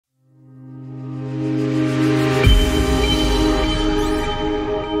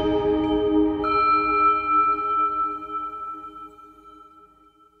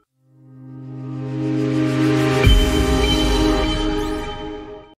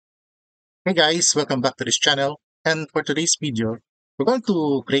Hey guys, welcome back to this channel. And for today's video, we're going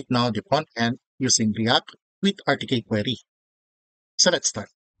to create now the front end using React with RTK query. So let's start.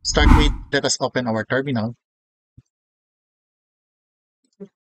 Let us open our terminal.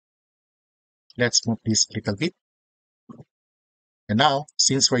 Let's move this a little bit. And now,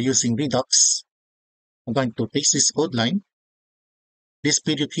 since we're using Redux, I'm going to paste this code line. This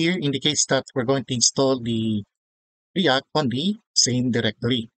period here indicates that we're going to install the React on the same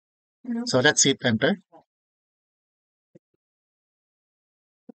directory. So let's hit enter.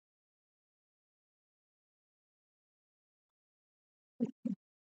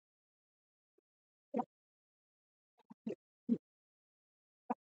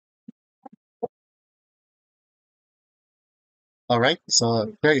 All right,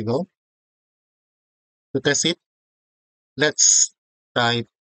 so there you go. To test it, let's type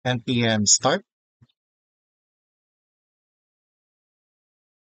npm start.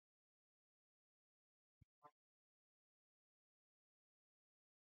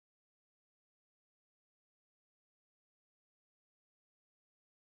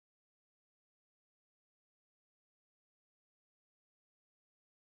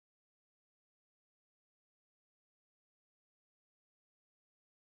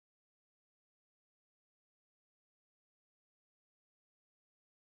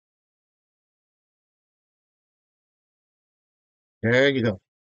 There you go.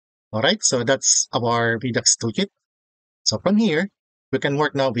 All right, so that's our Redux toolkit. So from here, we can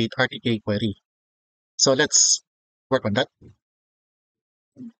work now with RTK query. So let's work on that.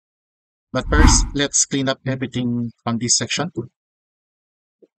 But first, let's clean up everything from this section.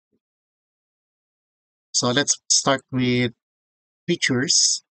 So let's start with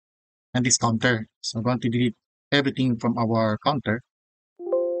features and this counter. So I'm going to delete everything from our counter.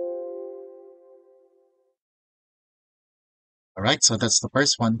 All right, so that's the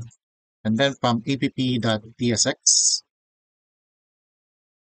first one. And then from app.tsx,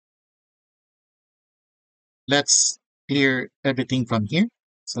 let's clear everything from here.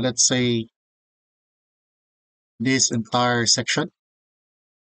 So let's say this entire section,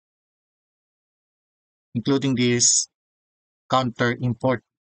 including this counter import.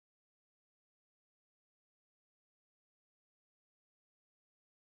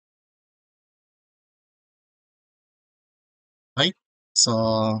 Right?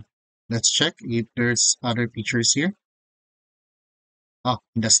 So let's check if there's other features here. Oh,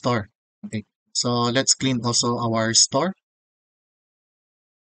 in the store. Okay. So let's clean also our store.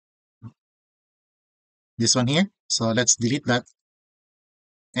 This one here. So let's delete that.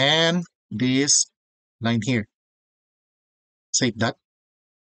 And this line here. Save that.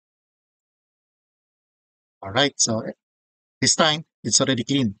 All right. So this time it's already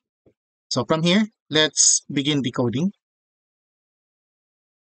clean. So from here, let's begin decoding.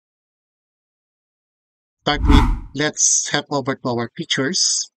 Start with, let's head over to our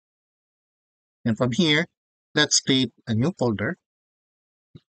features. And from here, let's create a new folder.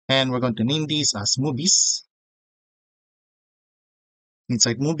 And we're going to name this as movies.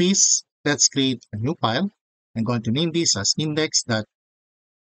 Inside movies, let's create a new file. I'm going to name this as index.tx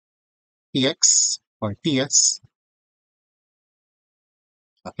or ts.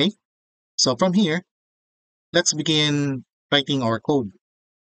 Okay. So from here, let's begin writing our code.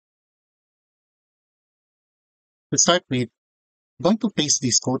 To start with, I'm going to paste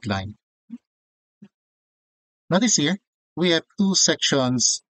this code line. Notice here, we have two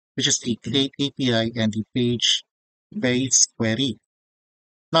sections, which is the create API and the page based query.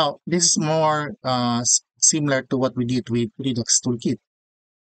 Now, this is more similar to what we did with Redux Toolkit.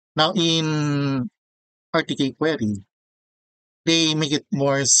 Now, in RTK query, they make it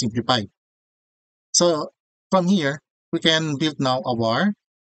more simplified. So from here, we can build now our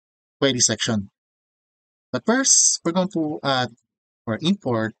query section. But first, we're going to add or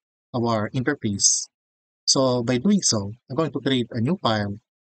import our interface. So by doing so, I'm going to create a new file.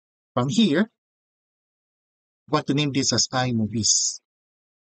 From here, I'm going to name this as iMovies.ts.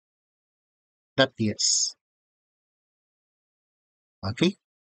 Okay.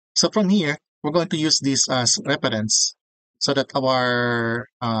 So from here, we're going to use this as reference so that our,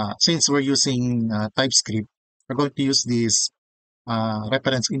 since we're using TypeScript, we're going to use this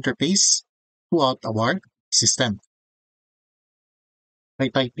reference interface throughout our system by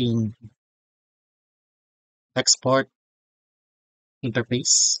typing export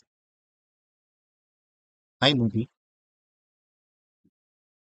interface iMovie.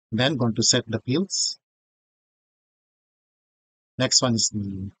 Then going to set the fields. Next one is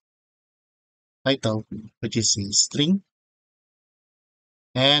the title, which is a string,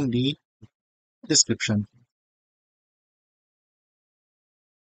 and the description.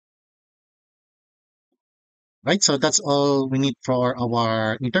 Right, so that's all we need for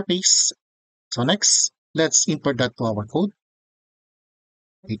our interface. So next, let's import that to our code.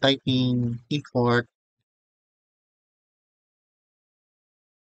 We type in import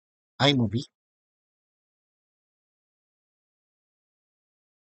iMovie.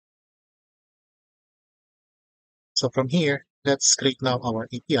 So from here, let's create now our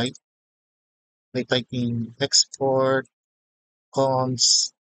API by typing export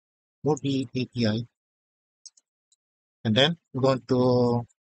cons movie API. And then we're going to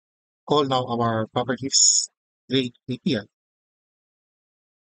call now our properties create API.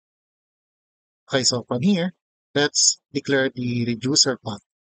 Okay, so from here, let's declare the reducer path.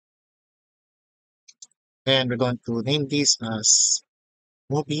 And we're going to name this as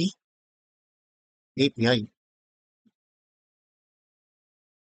movie API.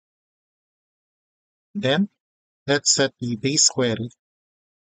 Then let's set the base query.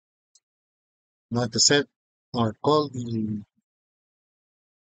 We want to set or call the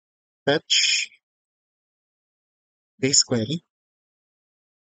fetch base query.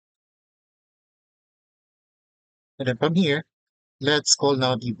 And then from here, let's call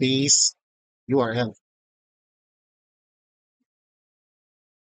now the base URL.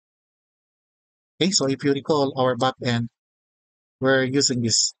 Okay, so if you recall our backend, we're using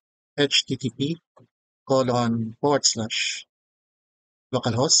this HTTP colon forward slash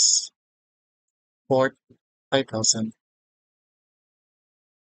localhost port 5000.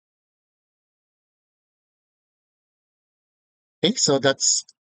 Okay, so that's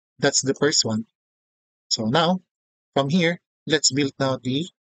the first one. So now from here, let's build now the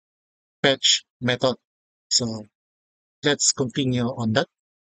fetch method. So let's continue on that.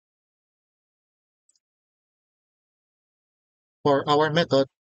 For our method,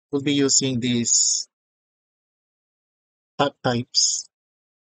 we'll be using these tag types.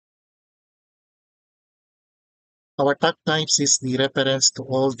 Our tag types is the reference to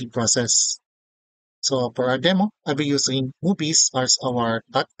all the process. So for our demo, I'll be using movies as our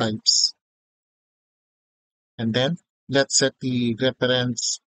tag types. And then let's set the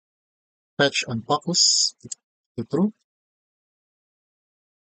reference fetch on focus to true.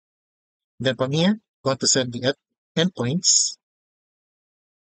 Then from here, going to set the endpoints.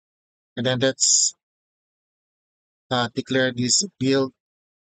 And then let's declare this build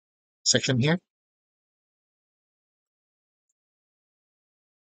section here.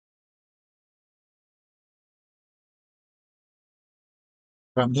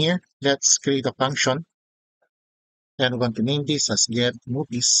 From here, let's create a function. And we're going to name this as get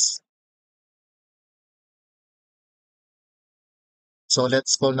movies. So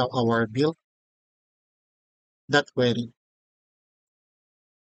let's call now our build that query.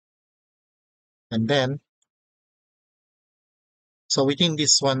 And then, so within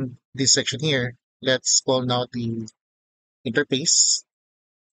this section here, let's call now the interface,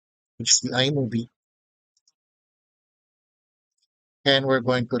 which is the iMovie. And we're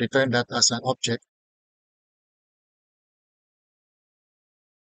going to return that as an object.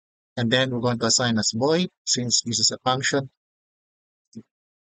 And then we're going to assign as void since this is a function.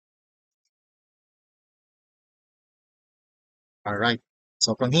 All right.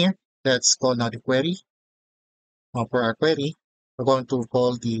 So from here, let's call now the query. For our query, we're going to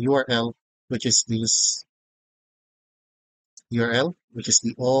call the URL, which is this URL, which is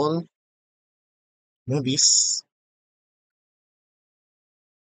the all movies.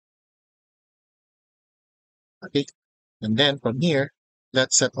 Okay. And then from here,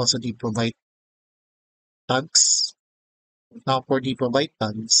 let's set also the provide tags. Now for the provide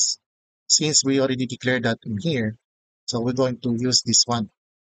tags, since we already declared that in here, so we're going to use this one.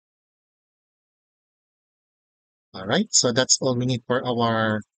 All right. So that's all we need for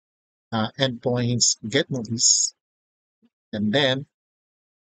our endpoints get movies. And then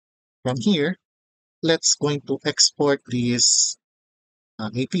from here, let's going to export this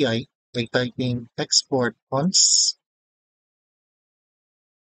API by typing export cons.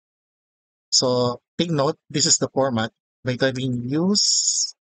 So take note, this is the format by typing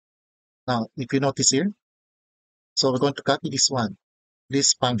use. Now, if you notice here, so we're going to copy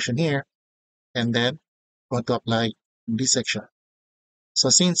this function here, and then going to apply in this section. So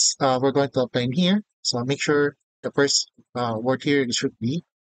since we're going to apply in here, so make sure the first word here should be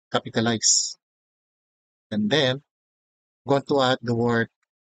capitalized. And then going to add the word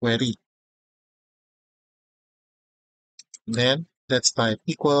query. Then let's type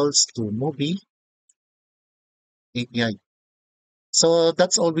equals to movie API. So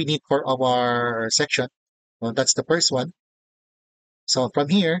that's all we need for our section. So that's the first one. So from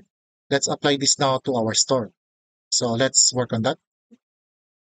here, let's apply this now to our store. So let's work on that.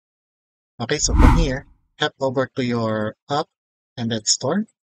 Okay, so from here, head over to your app and then store.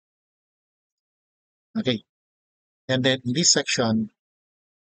 Okay. And then in this section,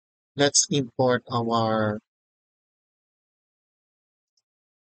 let's import our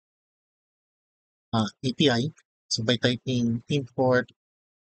API. So by typing import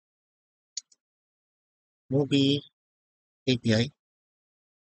movie API.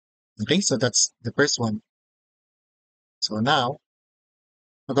 Okay, so that's the first one. So now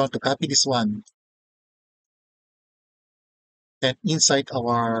we're going to copy this one and inside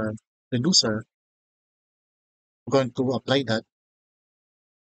our reducer, we're going to apply that.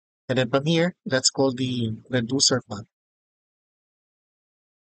 And then from here, let's call the reducer path.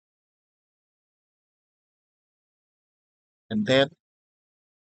 And then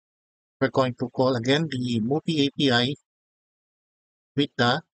we're going to call again the movie API with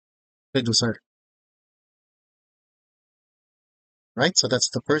the reducer. Right? So that's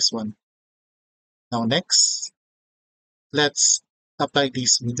the first one. Now next, let's apply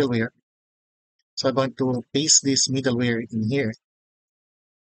this middleware. So I'm going to paste this middleware in here.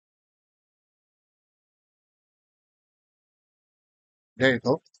 There you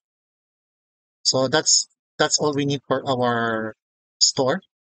go. So that's all we need for our store.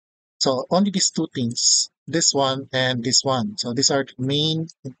 So only these two things, this one and this one. So these are the main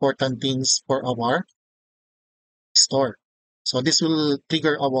important things for our store. So this will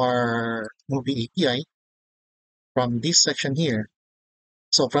trigger our movie API from this section here.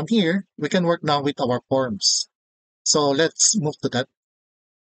 So from here, we can work now with our forms. So let's move to that.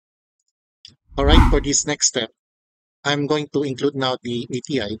 All right, for this next step, I'm going to include now the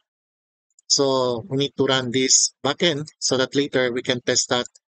API. So we need to run this backend so that later we can test that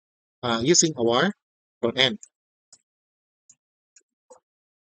using our front end.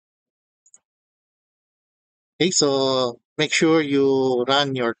 Okay, so make sure you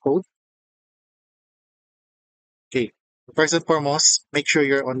run your code. Okay, first and foremost, make sure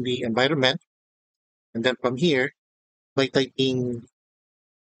you're on the environment. And then from here, by typing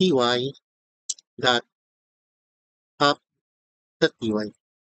py dot app dot py.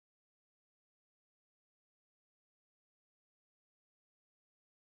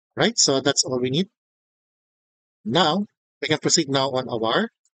 Right, so that's all we need. Now, we can proceed now on our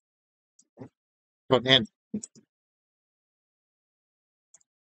front end.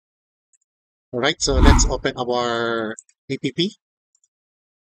 All right, so let's open our app.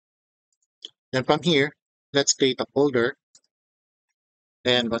 Then from here, let's create a folder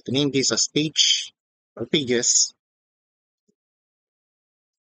and we'll name this as page or pages.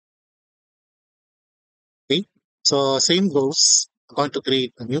 Okay, so same goes. I'm going to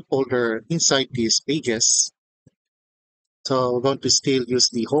create a new folder inside these pages. So we're going to still use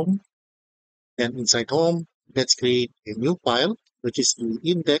the home. Then inside home, let's create a new file, which is the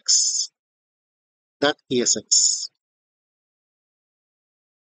index.tsx.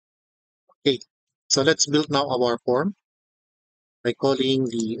 Okay, so let's build now our form by calling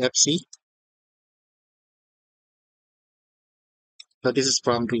the fc. So this is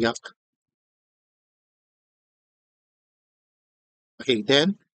from React. Okay,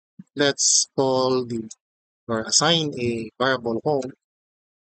 then let's call the or assign a variable home.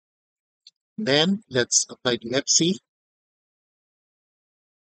 Then let's apply the fc.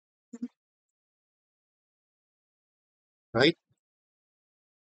 Right?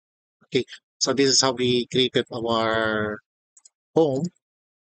 Okay, so this is how we created our home.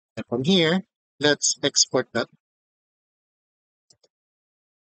 And from here, let's export that.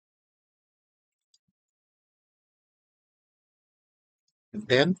 And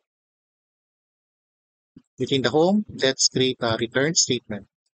then within the home, let's create a return statement.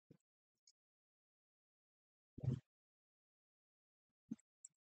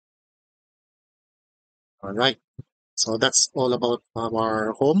 All right. So that's all about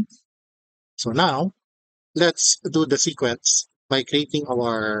our home. So now let's do the sequence by creating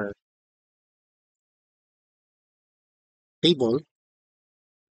our table.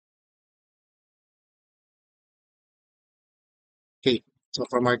 Okay. So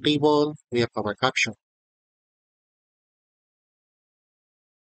from our table, we have our caption.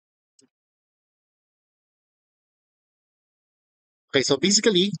 Okay. So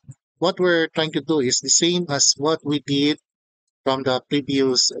basically, what we're trying to do is the same as what we did from the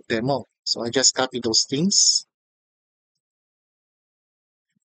previous demo. So I just copy those things.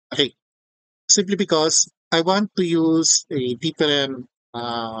 Okay. Simply because I want to use a different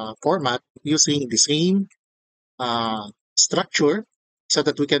format using the same structure so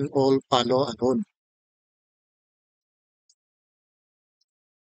that we can all follow along.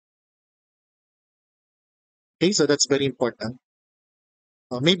 Okay, so that's very important.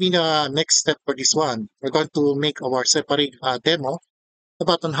 Maybe the next step for this one, we're going to make our separate demo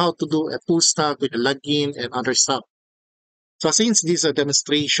about on how to do a full stack with a login and other stuff. So since this is a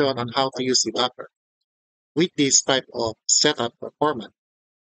demonstration on how to use the Docker with this type of setup or format,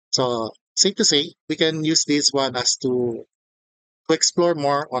 so safe to say, we can use this one as to explore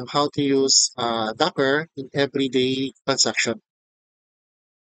more on how to use Docker in everyday transaction.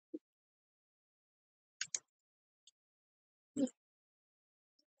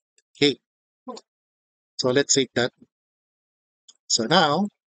 Okay, so let's take that. So now,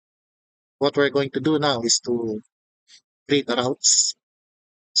 what we're going to do now is to create the routes.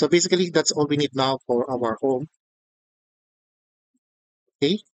 So basically, that's all we need now for our home.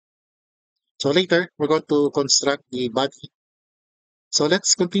 Okay, so later, we're going to construct the body. So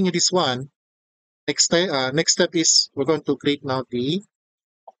let's continue this one. Next step is we're going to create now the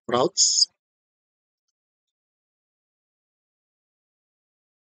routes.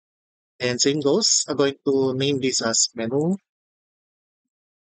 And same goes, I'm going to name this as menu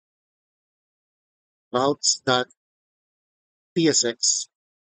routes.tsx.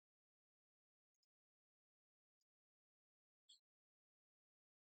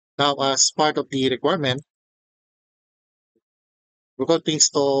 Now, as part of the requirement, we're going to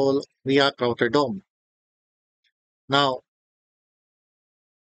install React Router DOM. Now,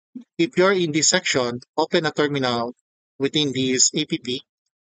 if you're in this section, open a terminal within this app,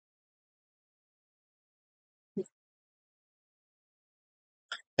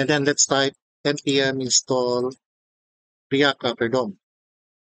 and then let's type npm install React Router DOM.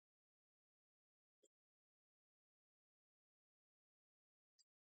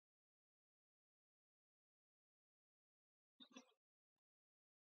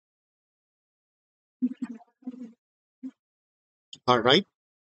 All right.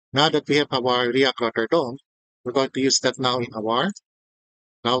 Now that we have our React Router DOM, we're going to use that now in our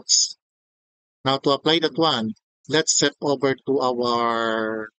routes. Now to apply that one, let's set over to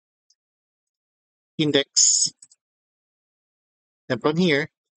our index. And from here,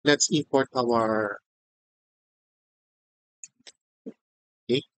 let's import our,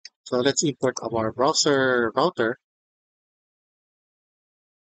 okay, so let's import our browser router.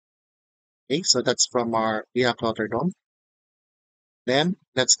 Okay, so that's from our React Router DOM. Then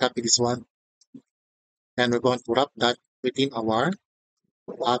let's copy this one and we're going to wrap that within our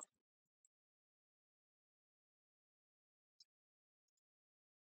app.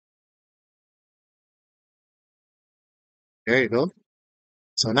 There you go.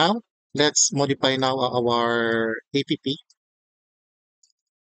 So now let's modify now our app.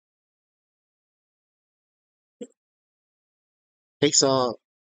 Okay, so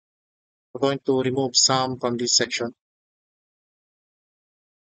we're going to remove some from this section.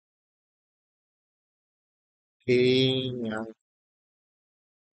 Okay,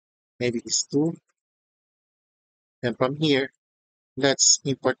 maybe these two. And from here, let's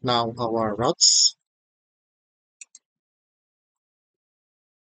import now our routes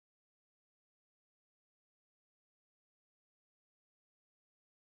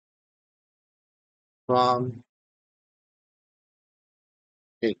from,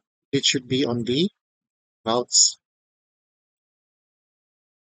 okay, it should be on the routes.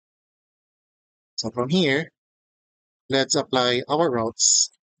 So from here, let's apply our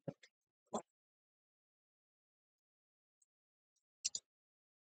routes.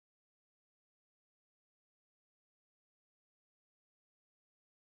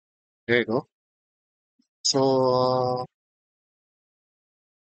 There you go. So,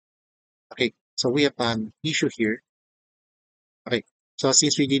 okay, so we have an issue here. Okay, so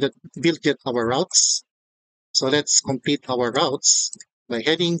since we didn't build yet our routes, so let's complete our routes by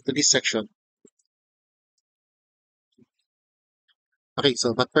heading to this section. Okay,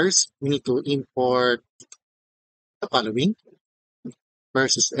 so but first we need to import the following.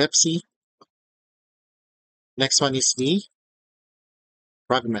 First is FC. Next one is the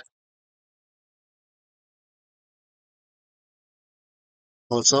fragment.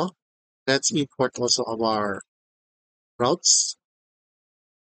 Also, let's import also our routes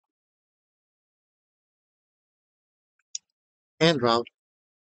and route.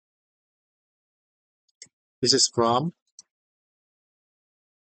 This is from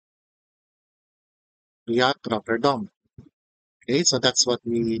React Router DOM. Okay, so that's what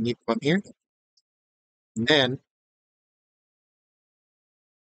we need from here. And then,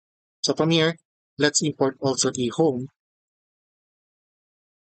 so from here, let's import also the home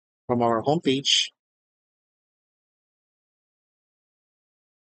from our home page.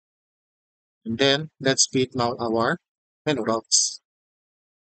 And then let's create now our menu routes.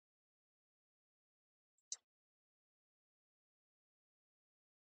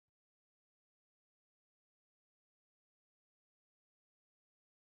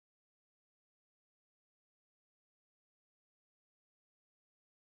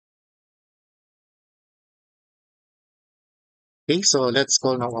 Okay, so let's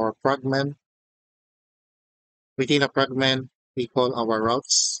call now our fragment. Within a fragment, we call our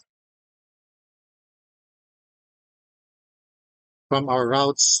routes. From our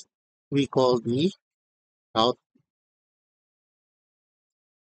routes, we call the route.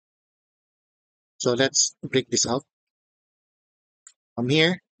 So let's break this out. From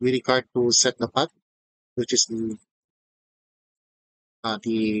here, we require to set the path, which is the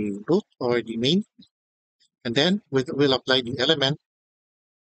root or the main. And then we'll apply the element.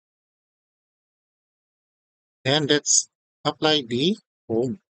 And let's apply the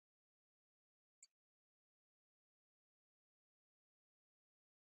home.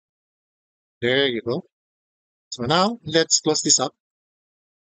 There you go. So now let's close this up.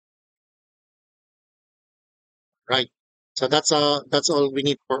 Right. So that's all we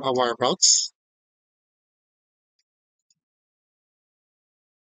need for our routes.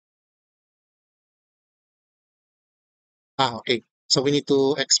 Okay. So we need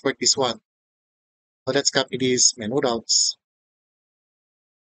to export this one. So let's copy these menu routes.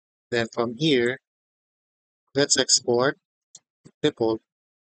 Then from here, let's export default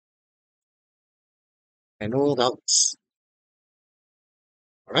menu routes.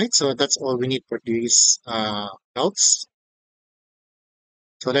 All right. So that's all we need for these routes.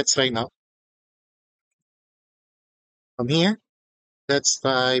 So let's try now. From here, let's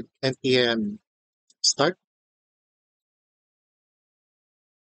type npm start.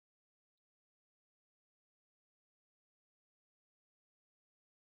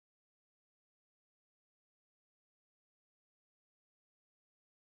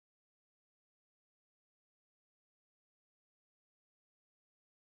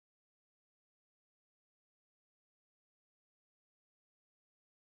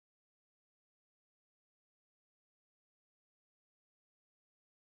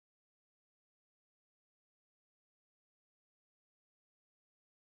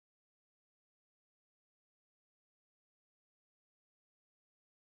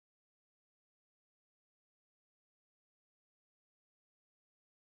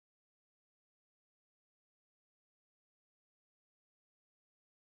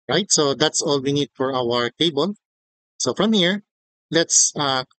 Right. So that's all we need for our table. So from here, let's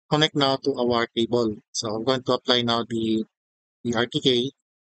connect now to our table. So I'm going to apply now the RTK.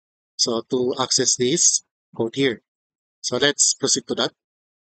 So to access this code here. So let's proceed to that.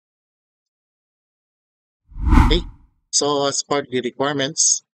 Okay. So as part of the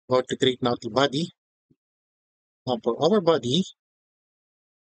requirements, we're going to create now the body. Now for our body,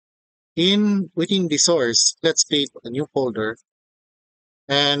 within the source, let's create a new folder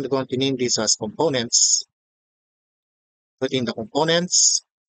and we're going to name this as components. Within the components,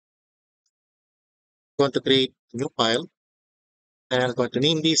 we're going to create a new file and we're going to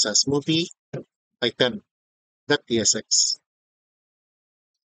name this as movie item.tsx.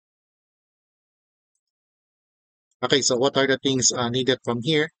 Okay, so what are the things needed from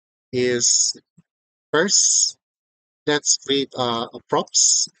here is first, let's create a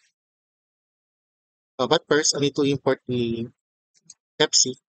props. But first, I need to import the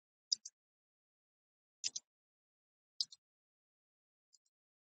Pepsi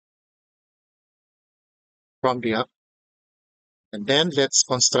from the app. And then let's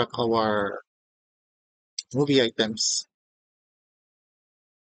construct our movie items.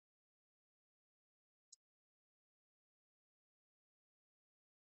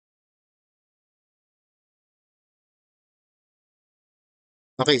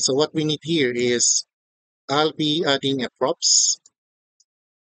 Okay, so what we need here is I'll be adding a props.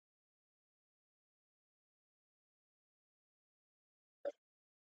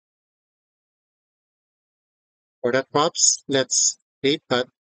 For that props, let's create that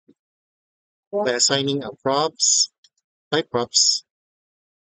by assigning a props, type props.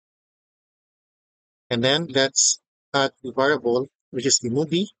 And then let's add the variable, which is the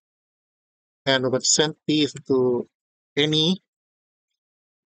movie. And we're going to send these to any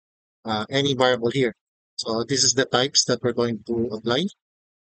any variable here. So this is the types that we're going to apply.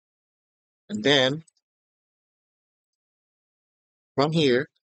 And then from here,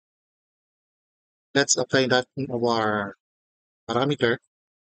 let's apply that in our parameter.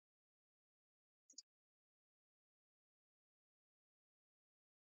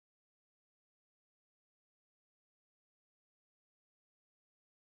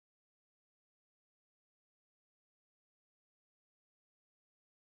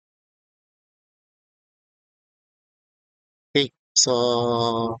 Okay,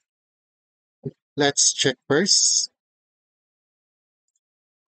 so let's check first.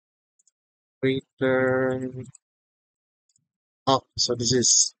 Return. Oh, so this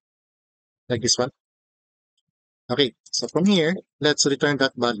is like this one. Okay, so from here, let's return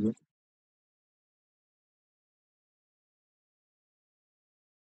that value.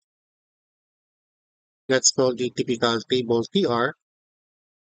 Let's call the typical table tr.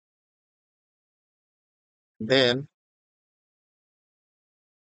 Then,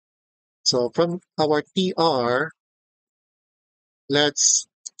 so from our tr, let's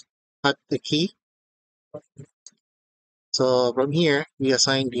add the key. So from here, we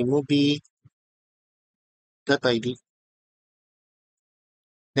assign the movie.id.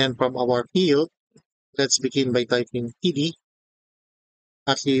 Then from our field, let's begin by typing td,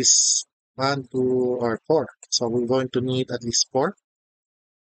 at least 1, 2, or 4. So we're going to need at least 4.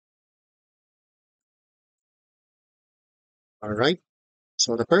 All right.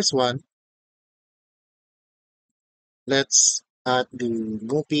 So the first one, let's add the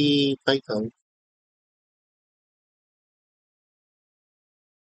movie title.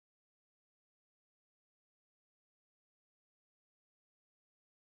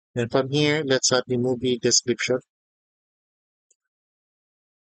 Then from here, let's add the movie description.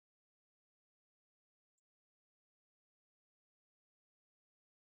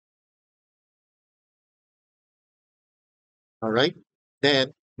 All right.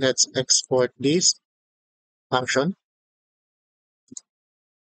 Then let's export this function.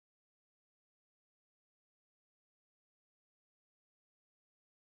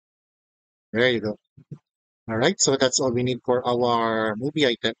 There you go. All right. So that's all we need for our movie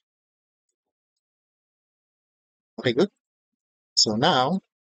item. Okay, good. So now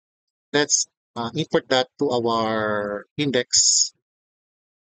let's import that to our index,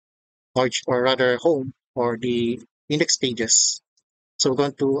 or rather home, or the index pages. So we're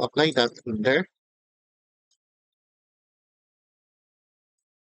going to apply that in there.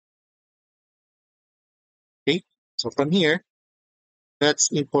 Okay. So from here,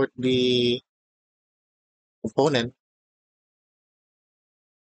 let's import the component.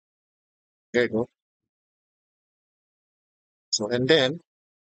 There you go. So, and then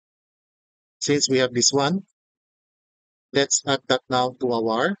since we have this one, let's add that now to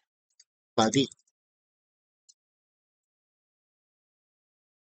our body.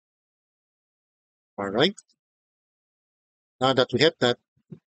 All right. Now that we have that,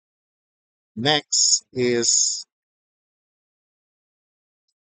 next is,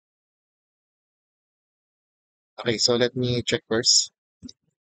 okay, so let me check first.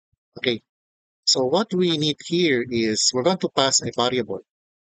 Okay. So what we need here is we're going to pass a variable.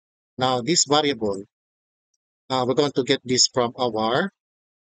 Now this variable, we're going to get this from our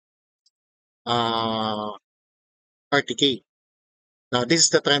uh, RTK. Now this is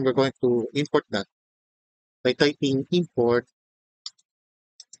the time we're going to import that by typing import.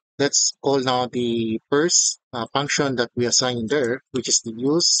 Let's call now the first function that we assign there, which is the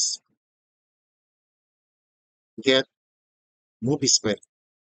use get movie spread.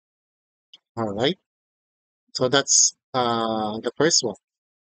 All right. So that's the first one.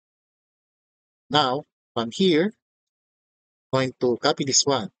 Now from here, going to copy this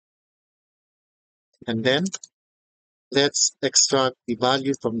one, and then let's extract the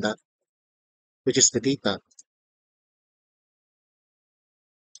value from that, which is the data.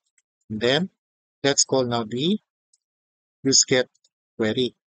 And then let's call now the use get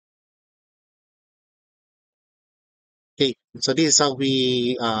query. Okay, so this is how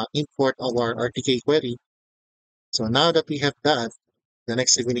we import our RTK query. So now that we have that, the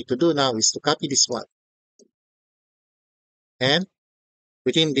next thing we need to do now is to copy this one. And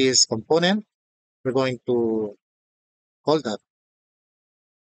within this component, we're going to call that.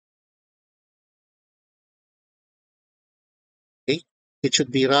 Okay, it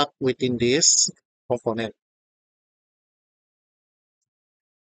should be wrapped within this component.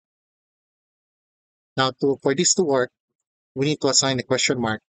 Now, for this to work, we need to assign a question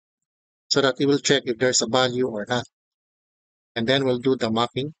mark so that it will check if there's a value or not. And then we'll do the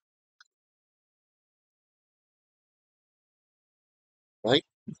mapping, right?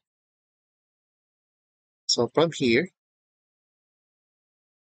 So from here,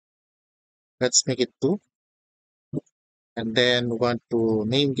 let's make it 2. And then we want to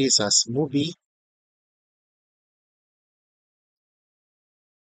name this as movie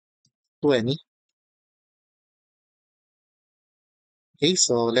 20. Okay,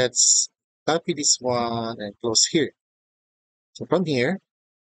 so let's copy this one and close here. So from here,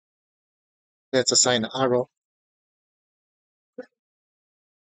 let's assign an arrow,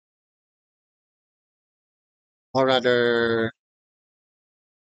 or rather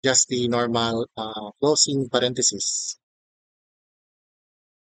just the normal closing parenthesis.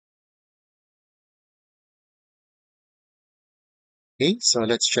 Okay, so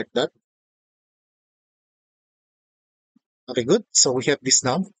let's check that. Okay, good. So we have this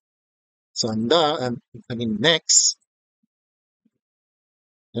now. So next,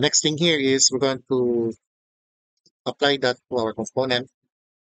 the next thing here is we're going to apply that to our component.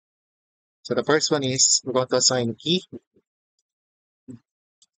 So the first one is we're going to assign key,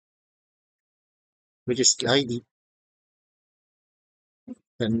 which is the ID.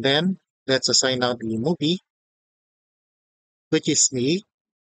 And then let's assign now the movie, which is the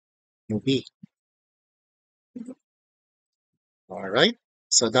movie. All right.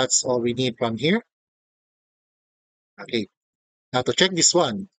 So that's all we need from here. Okay. Now to check this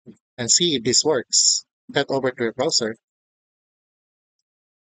one and see if this works, head over to your browser.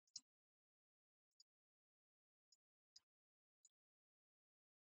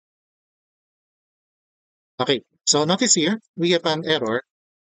 Okay. So notice here, we have an error.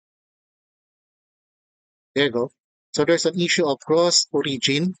 There you go. So there's an issue of cross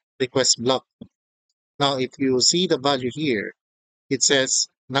origin request block. Now, if you see the value here, it says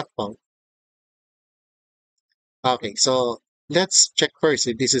not found. Okay, so let's check first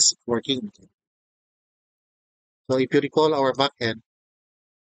if this is working. So if you recall our backend,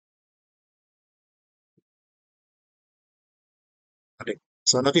 okay,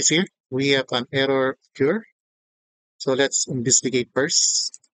 so notice here, we have an error occur. So let's investigate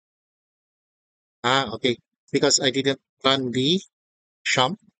first. Okay, because I didn't run the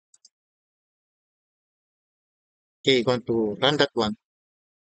sham. Okay, going to run that one.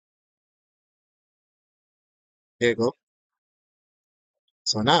 There you go.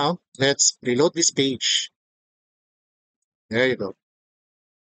 So now let's reload this page. There you go.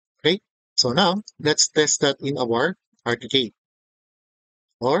 Okay. So now let's test that in our RTK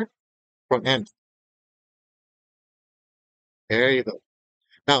or front end. There you go.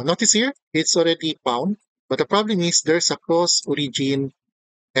 Now notice here, it's already found, but the problem is there's a cross origin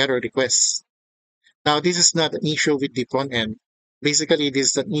error request. Now this is not an issue with the front end. Basically, this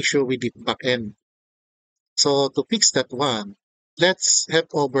is an issue with the back end. So to fix that one, let's head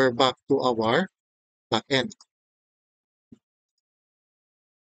over back to our back end.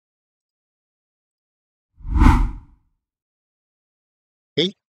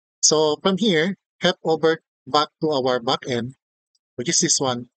 Okay. So from here, head over back to our back end, which is this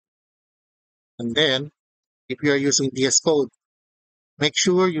one. And then if you are using VS Code, make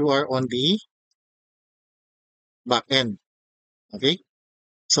sure you are on the back end. Okay.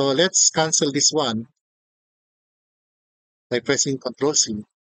 So let's cancel this one by pressing Ctrl C.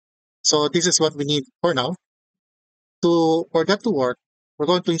 So this is what we need for now. For that to work, we're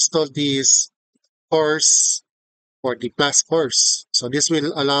going to install this course or the Flask course. So this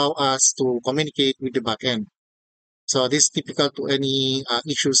will allow us to communicate with the backend. So this is typical to any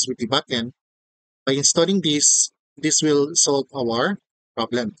issues with the backend. By installing this will solve our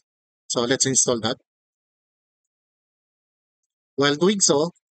problem. So let's install that. While doing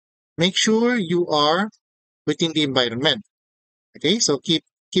so, make sure you are within the environment. Okay, so keep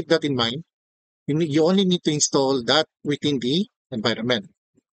that in mind. You only need to install that within the environment.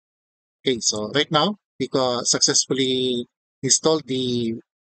 Okay, so right now, because successfully installed the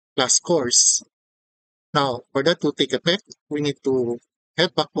Flask course. Now, for that to take effect, we need to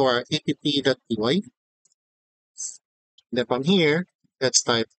head back to our app.py. Then from here, let's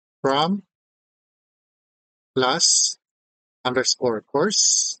type from plus underscore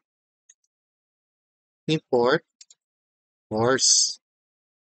course, import course.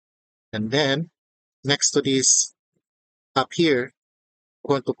 And then next to this up here,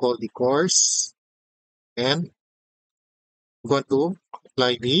 we're going to call the course and we're going to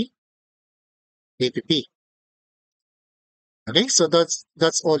apply the app. Okay, so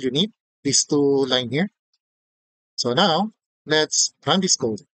that's all you need, these two line here. So now let's run this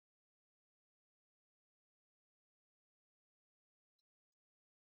code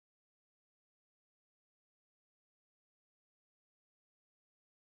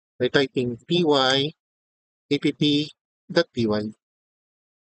by typing py app.py.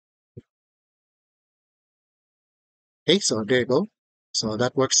 Okay, so there you go. So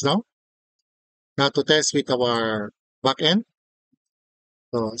that works now. Now to test with our backend.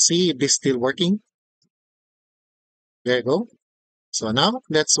 So see if this is still working. There you go. So now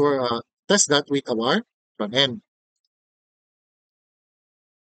let's test that with our front end.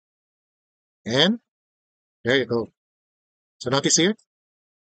 And there you go. So notice here.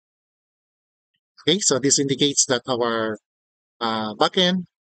 Okay, so this indicates that our backend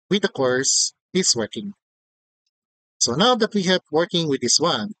with the course is working. So now that we have working with this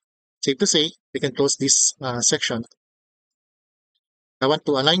one, safe to say, we can close this section. I want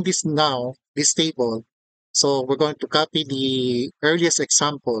to align this now, this table. So we're going to copy the earliest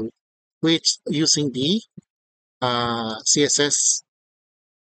example, which using the CSS.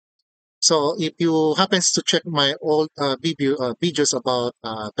 So if you happens to check my old videos about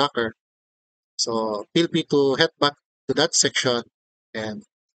Docker, so feel free to head back to that section and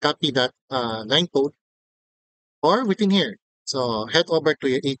copy that line code or within here. So head over to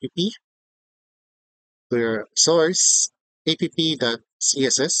your app, to your source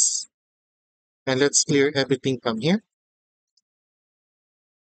app.css, and let's clear everything from here.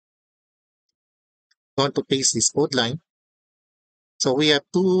 Going to paste this code line. So we have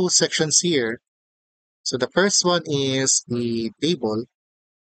two sections here. So the first one is the table.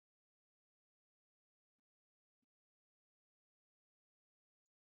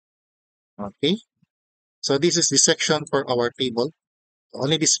 Okay. So this is the section for our table.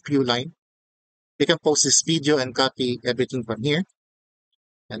 Only this few line. You can post this video and copy everything from here.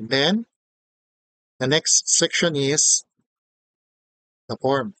 And then the next section is the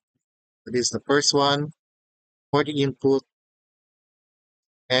form. That is the first one for the input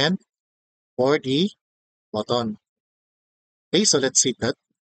and for the button. Okay, so let's see that.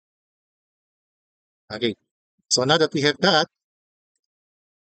 Okay. So now that we have that,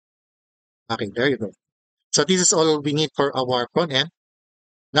 okay, there you go. So this is all we need for our front end.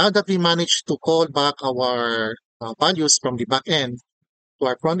 Now that we managed to call back our values from the back end to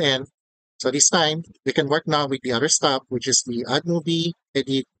our front end, so this time we can work now with the other stuff, which is the add movie,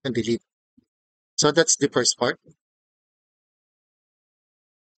 edit, and delete. So that's the first part.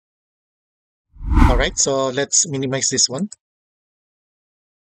 All right, so let's minimize this one.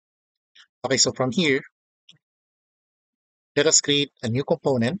 Okay, so from here, let us create a new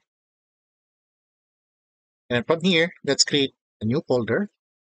component. And from here, let's create a new folder.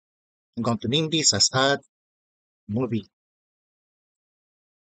 I'm going to name this as add movie.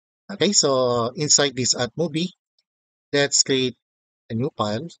 Okay, so inside this add movie, let's create a new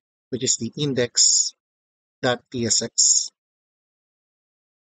file, which is the index.tsx.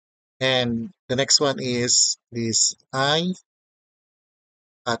 And the next one is this I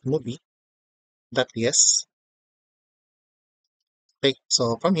at movie.ts. Okay,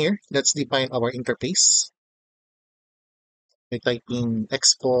 so from here, let's define our interface by typing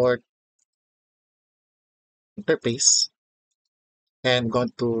export interface and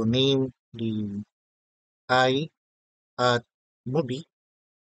going to name the I at movie.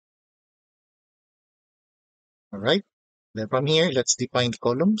 All right. Then from here, let's define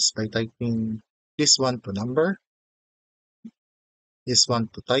columns by typing this one to number, this one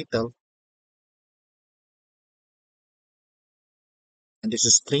to title, and this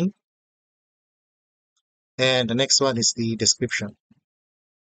is string. And the next one is the description,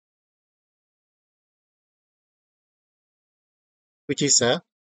 which is a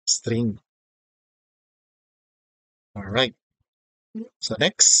string. All right. So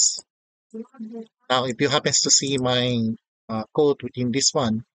next, now if you happens to see my code within this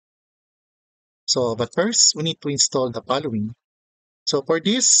one, so but first we need to install the following. So for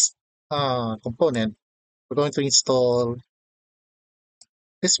this component, we're going to install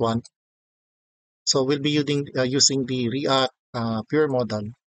this one. So we'll be using the React pure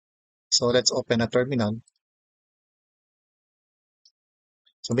model. So let's open a terminal.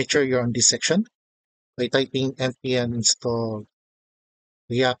 So make sure you're on this section by typing npm install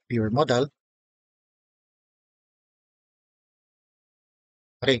React pure model.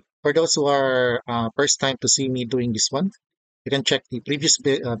 Okay, for those who are first time to see me doing this one, you can check the previous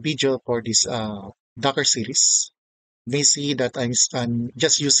video for this Docker series. You may see that I'm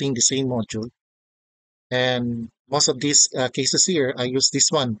just using the same module. And most of these cases here, I use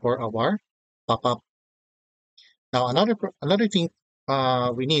this one for our pop-up. Now, another thing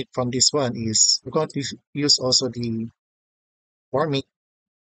we need from this one is we're going to use also the forming.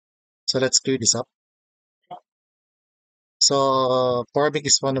 So let's clear this up. So forming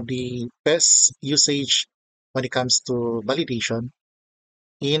is one of the best usage when it comes to validation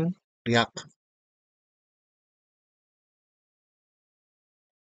in React.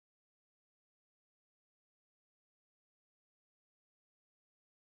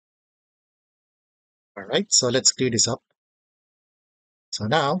 All right, so let's clear this up. So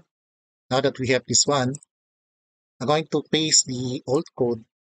now that we have this one, I'm going to paste the old code.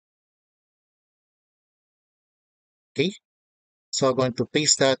 Okay, so I'm going to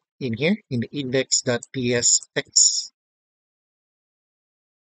paste that in here in the index.tsx.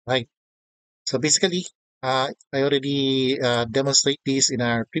 Right. So basically, I already demonstrate this in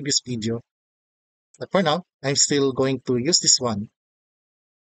our previous video, but for now, I'm still going to use this one.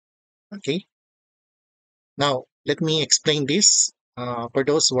 Okay. Now, let me explain this for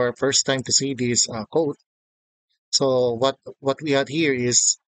those who are first time to see this code. So what we had here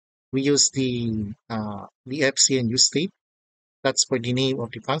is we use the FC and use state. That's for the name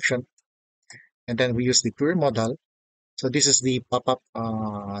of the function. And then we use the pure modal. So this is the pop-up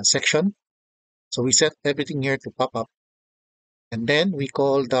section. So we set everything here to pop up. And then we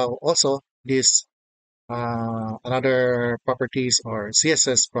call the also this another properties or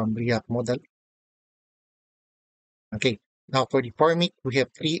CSS from React model. Okay. Now for the formic, we have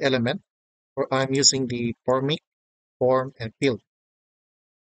three elements. I'm using the formic, form, and field.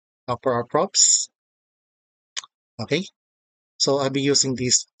 Now for our props, okay. So I'll be using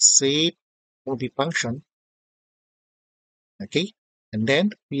this save movie function. Okay. And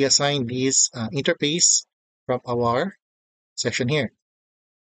then we assign this interface from our section here.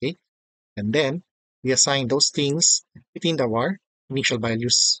 Okay. And then we assign those things within our initial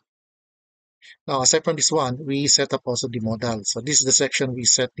values. Now, aside from this one, we set up also the modal. So this is the section we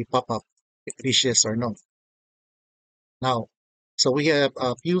set the pop-up, if it is yes or no. Now, so we have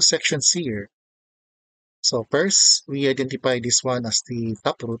a few sections here. So first, we identify this one as the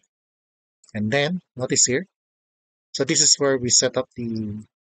top root. And then, notice here. So this is where we set up the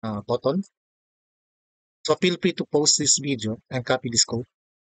button. So feel free to post this video and copy this code.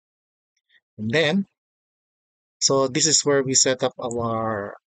 And then, so this is where we set up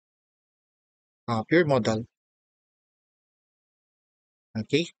our pure modal.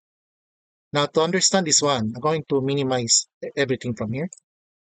 Okay. Now to understand this one, I'm going to minimize everything from here.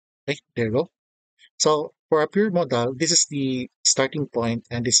 Okay, there you go. So for a pure modal, this is the starting point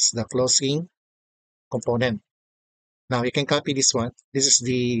and this is the closing component. Now you can copy this one. This is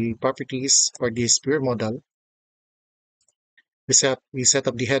the properties for this pure modal. We set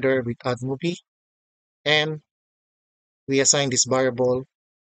up the header with add movie and we assign this variable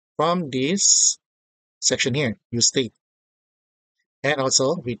from this section here, use state, and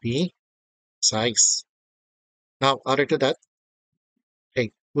also with the size. Now, other to that,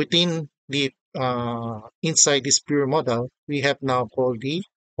 okay, within the inside this pure model, we have now called the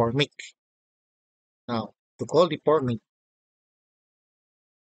formic. Now, to call the formic,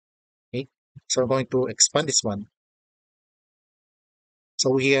 okay, so we're going to expand this one. So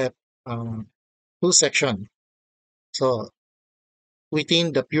we have two sections. So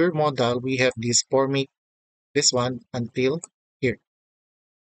within the pure model, we have this formic, this one until here.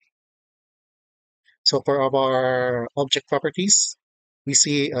 So for our object properties, we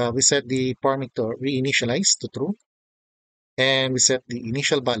set the formic to reinitialize to true, and we set the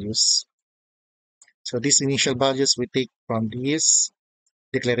initial values. So these initial values we take from this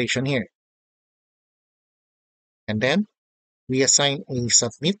declaration here. And then we assign a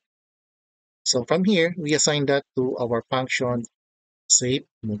submit. So from here, we assign that to our function save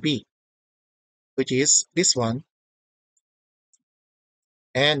movie, which is this one.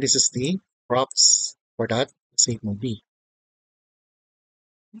 And this is the props for that save movie.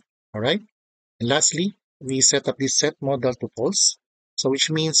 All right. And lastly, we set up this set modal to false. So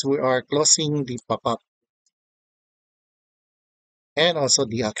which means we are closing the pop-up and also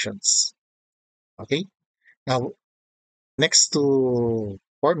the actions. Okay. Now, next to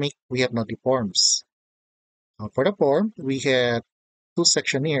formic, we have now the forms. For the form, we have two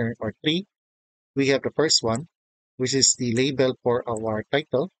sections here or three. We have the first one, which is the label for our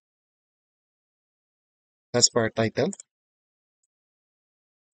title. That's for our title.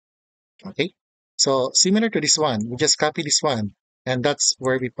 Okay. So similar to this one, we just copy this one, and that's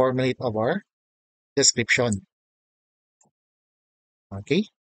where we formulate our description. Okay.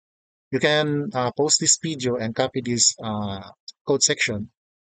 You can post this video and copy this code section.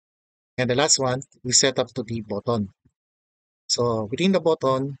 And the last one, we set up to the button. So within the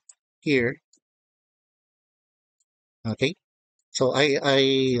button here, okay. So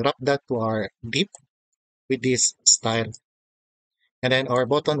I wrap that to our div with this style. And then our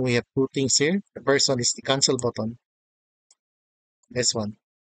button, we have two things here. The first one is the cancel button. This one.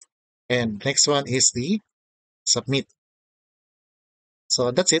 And next one is the submit. So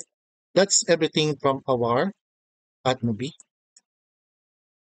that's it. That's everything from our add movie.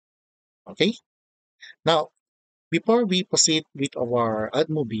 Okay. Now, before we proceed with our add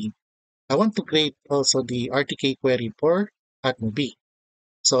movie, I want to create also the RTK query for add movie.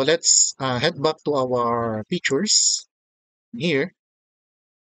 So let's head back to our features here.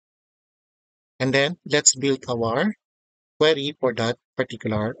 And then let's build our query for that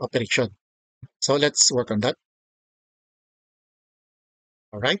particular operation. So let's work on that.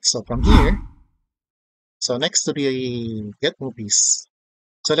 All right. So from here, so next to the get movies,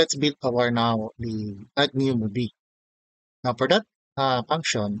 so let's build our now the add new movie. Now for that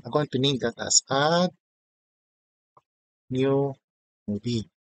function, I'm going to name that as add new movie.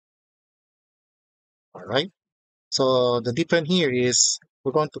 All right. So the difference here is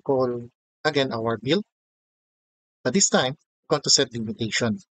we're going to call again our build, but this time we're going to set the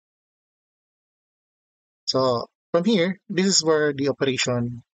mutation. So from here, this is where the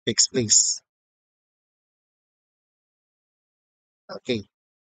operation takes place. Okay,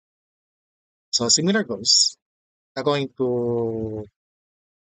 so similar goes. I'm going to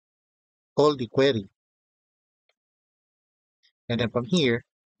call the query, and then from here,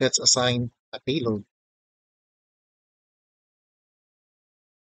 let's assign a payload.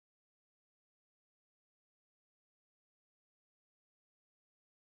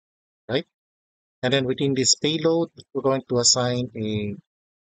 Right? And then within this payload, we're going to assign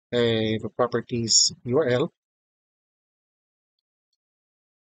a properties URL.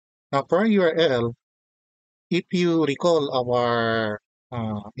 Now for URL, if you recall our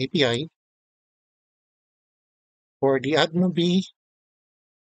API for the add movie,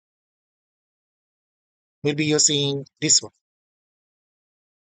 we'll be using this one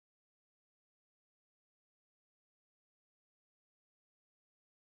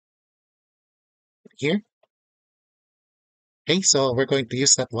here. Okay, so we're going to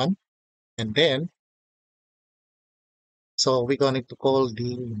use that one. And then, so we're going to call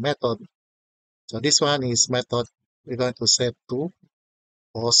the method. So this one is method. We're going to set to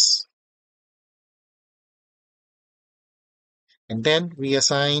pause. And then we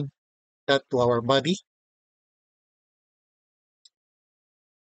assign that to our body,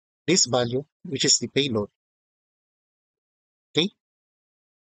 this value, which is the payload. Okay.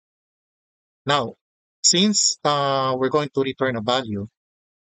 Now, since we're going to return a value,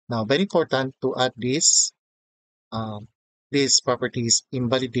 now very important to add um, this properties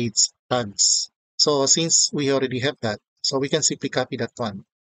invalidates tags. So since we already have that, so we can simply copy that one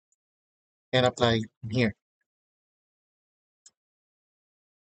and apply here.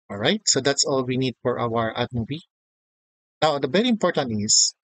 All right, so that's all we need for our add movie. Now, the very important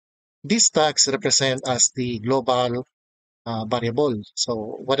is these tags represent as the global variable. So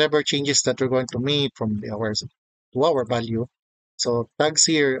whatever changes that we're going to make from to our value. So tags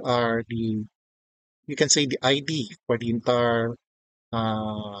here are you can say the ID for the entire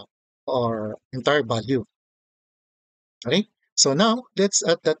or entire value. Okay. So now let's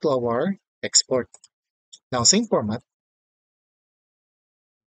add that to our export. Now same format,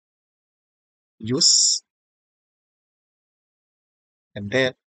 use, and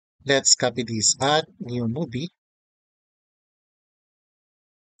then let's copy this add new movie.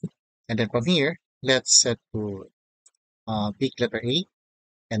 And then from here, let's set to big letter A.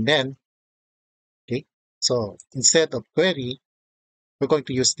 And then, okay, so instead of query, we're going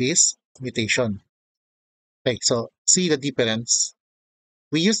to use this mutation. Okay, so see the difference.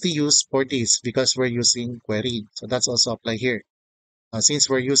 We use the use for this because we're using query. So that's also apply here. Since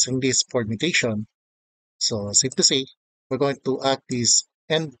we're using this for mutation, so safe to say, we're going to add this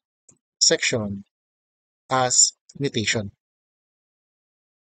end section as mutation.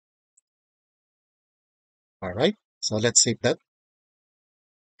 All right, so let's save that.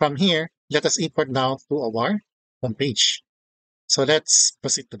 From here, let us import now to our home page. So let's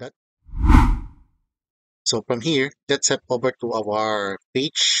proceed to that. So from here, let's head over to our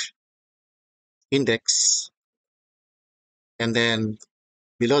page index. And then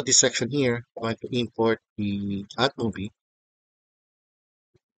below this section here, I'm going to import the add movie,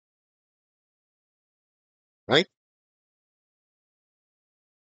 right?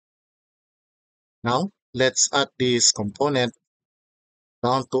 Now, let's add this component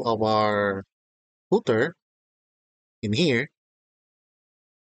down to our footer in here.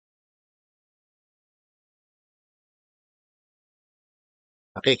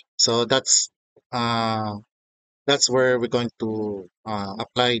 Okay, so that's where we're going to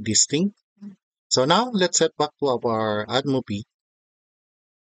apply this thing. So now let's head back to our add movie.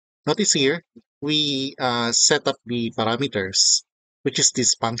 Notice here, we set up the parameters, which is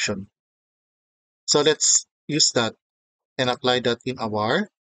this function. So let's use that and apply that in our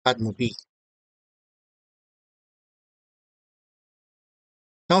add movie.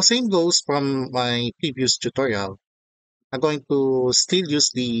 Now, same goes from my previous tutorial. I'm going to still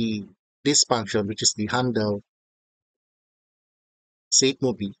use this function, which is the handle save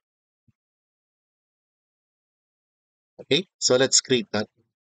movie. Okay, so let's create that.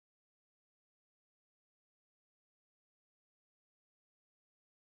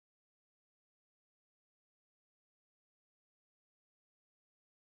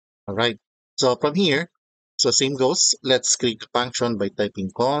 All right. So from here, so same goes. Let's create a function by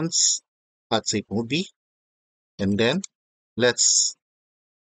typing cons at save movie, and then let's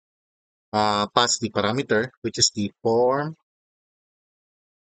pass the parameter, which is the form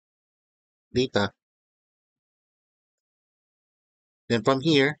data. Then from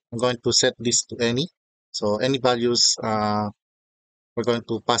here, I'm going to set this to any. So any values we're going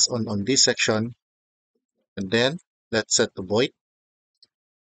to pass on this section. And then let's set to void.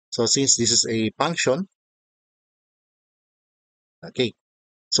 So since this is a function, okay.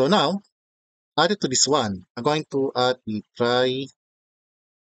 So now, added to this one, I'm going to add the try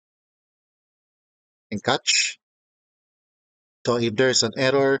and catch. So if there's an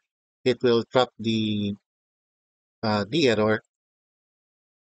error, it will trap the error.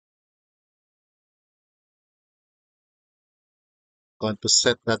 Going to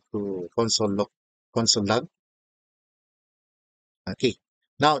set that to console log. Okay.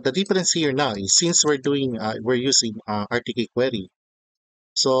 Now the difference here now is since we're using RTK query.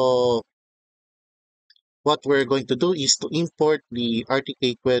 So what we're going to do is to import the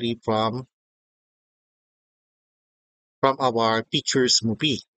RTK query from our features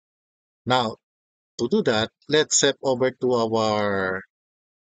movie. Now to do that, let's step over to our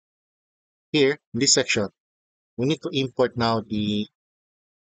here in this section. We need to import now the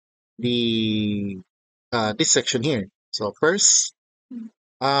this section here. So first,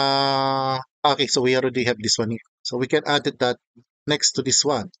 okay, so we already have this one here. So we can add that next to this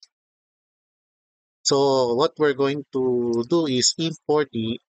one. So what we're going to do is import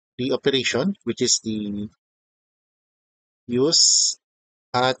the operation, which is the use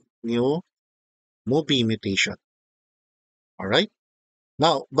add new movie mutation. All right.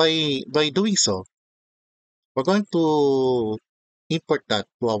 Now by doing so, we're going to import that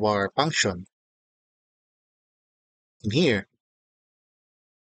to our function in here.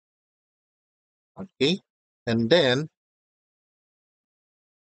 Okay. And then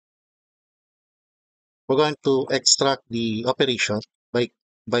we're going to extract the operation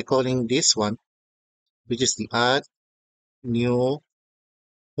by calling this one, which is the add new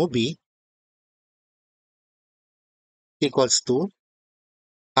movie equals to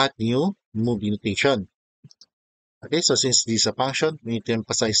add new movie notation. Okay, so since this is a function, we need to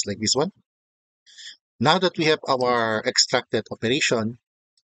emphasize like this one. Now that we have our extracted operation,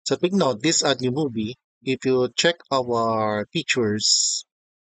 so take note, this add new movie, if you check our features,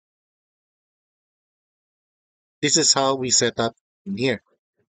 this is how we set up in here.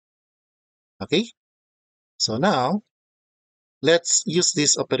 Okay, so now let's use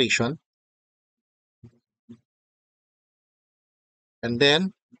this operation and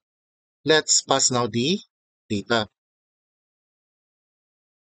then let's pass now the data.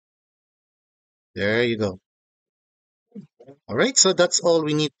 There you go. All right, so that's all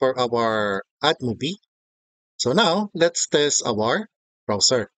we need for our add movie. So now let's test our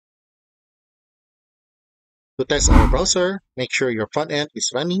browser. To test our browser, make sure your front end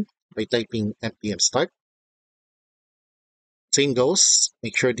is running by typing npm start. Same goes,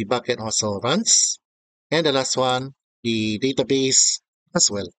 make sure the backend also runs. And the last one, the database as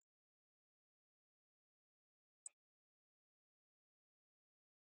well.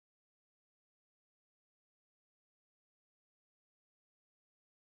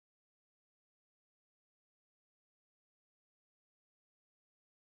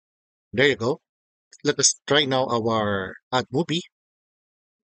 There you go. Let us try now our add movie.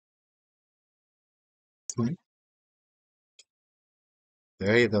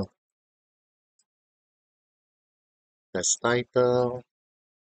 There you go. Press title,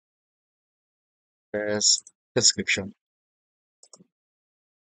 press description.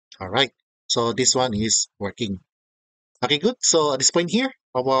 All right. So this one is working. Okay, good. So at this point here,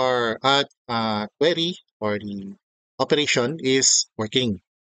 our add query or the operation is working.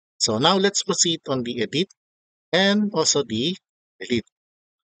 So now let's proceed on the edit and also the delete.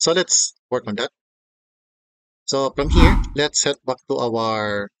 So let's work on that. So from here, let's head back to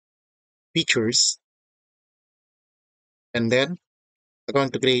our features and then I'm going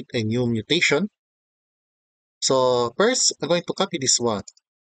to create a new mutation. So first, I'm going to copy this one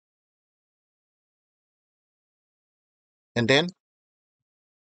and then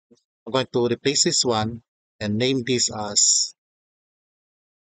I'm going to replace this one and name this as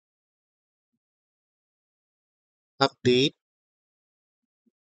update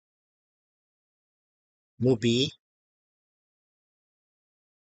movie.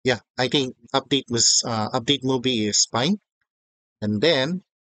 Yeah, I think update movie is fine. And then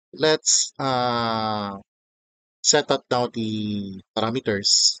let's set up now the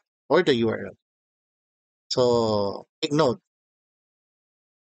parameters or the URL. So take note.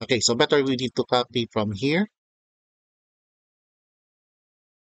 Okay, so better we need to copy from here.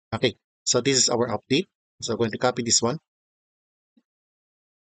 Okay, so this is our update. So I'm going to copy this one.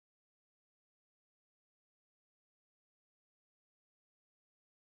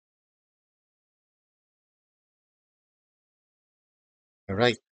 All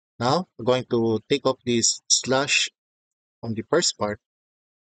right. Now we're going to take off this slash on the first part,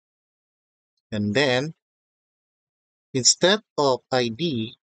 and then instead of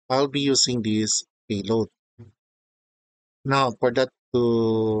ID, I'll be using this payload. Now for that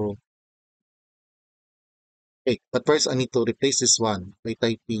to, okay, but first I need to replace this one by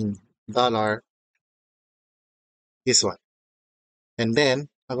typing dollar this one. And then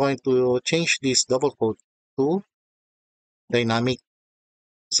I'm going to change this double quote to dynamic.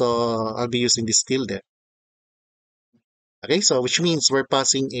 So I'll be using this tilde. Okay, so which means we're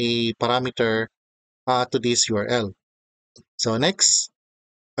passing a parameter to this URL. So next,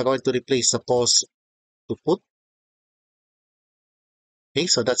 I'm going to replace the post to put. Okay,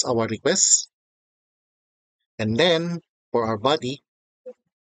 so that's our request. And then for our body,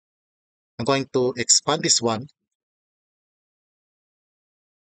 I'm going to expand this one.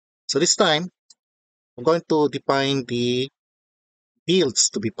 So this time, I'm going to define the fields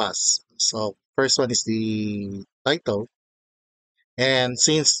to be passed. So first one is the title. And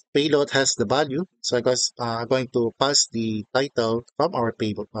since payload has the value, so I'm going to pass the title from our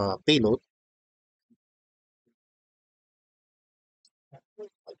payload.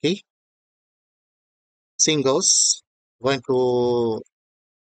 Okay, same goes. I'm going to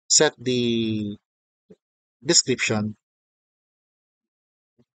set the description,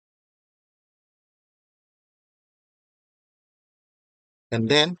 and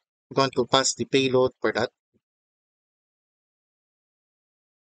then I'm going to pass the payload for that.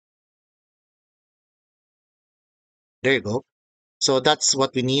 There you go. So that's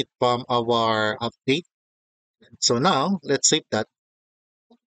what we need from our update. So now let's save that.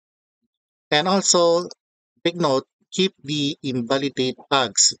 And also take note, keep the invalidate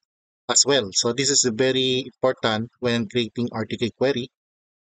tags as well. So this is very important when creating RTK query.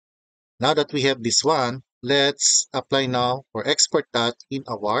 Now that we have this one, let's apply now or export that in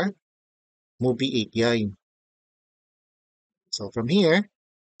our movie API. So from here,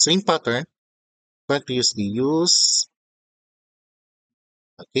 same pattern, going to use the use.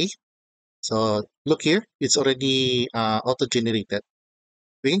 Okay, so look here, it's already auto-generated.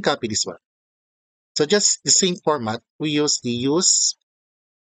 We can copy this one. So just the same format, we use the use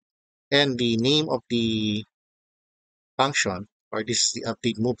and the name of the function, or this is the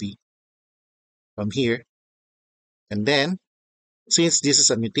update movie from here. And then, since this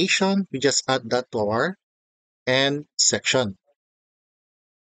is a mutation, we just add that to our end section.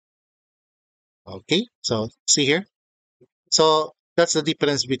 Okay, so see here. So that's the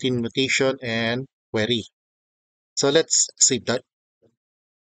difference between mutation and query. So let's save that.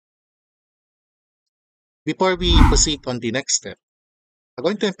 Before we proceed on the next step, I'm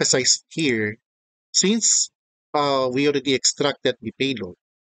going to emphasize here, since we already extracted the payload,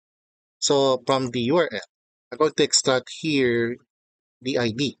 so from the URL, I'm going to extract here the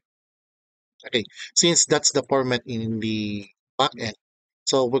ID. Okay, since that's the format in the backend,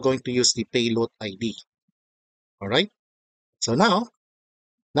 so we're going to use the payload ID. All right. So now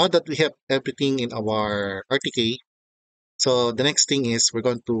that we have everything in our RTK, so the next thing is we're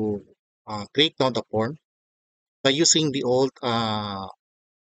going to create now the form by using the old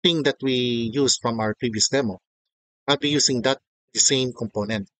thing that we used from our previous demo. I'll be using that the same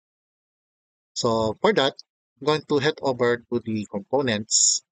component. So for that, I'm going to head over to the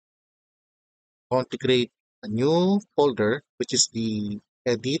components. I want to create a new folder, which is the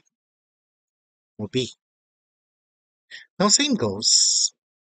edit movie. Now same goes.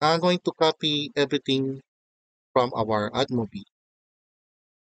 I'm going to copy everything from our add movie.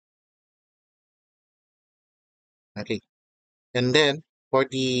 Okay. And then for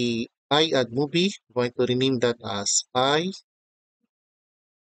the I add movie, I'm going to rename that as I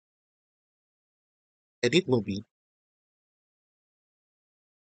edit movie.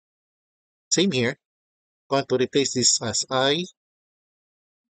 Same here. I'm going to replace this as I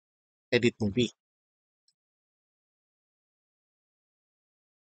edit movie.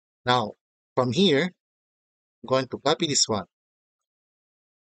 Now from here, I'm going to copy this one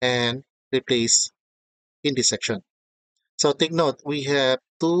and replace in this section. So take note, we have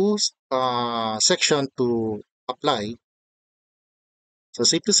two section to apply. So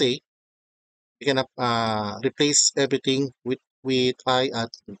safe to say, we can replace everything with I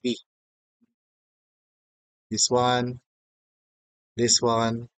at B. This one,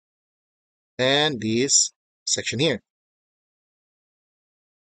 and this section here.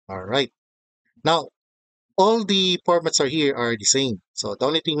 All right. Now, all the formats are here are the same. So the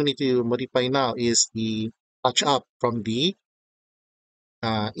only thing we need to modify now is the patch up from the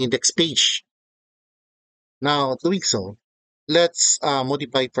index page. Now, doing so, let's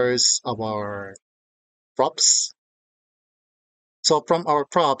modify first our props. So from our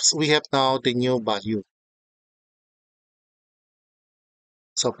props, we have now the new value.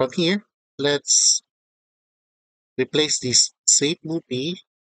 So from here, let's replace this save movie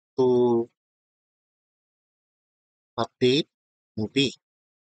to update movie.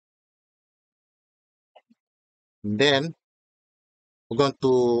 And then we're going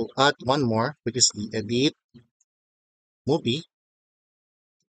to add one more, which is the edit movie.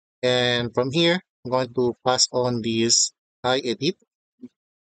 And from here, I'm going to pass on this hi edit.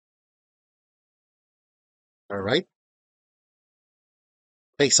 All right.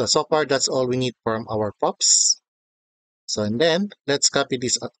 Okay, so far that's all we need from our props. So and then let's copy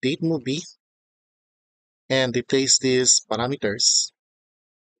this update movie and replace these parameters.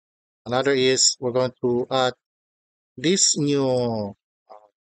 Another is we're going to add these new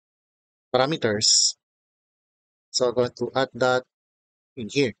parameters. So I'm going to add that in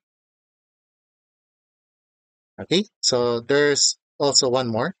here. Okay, so there's also one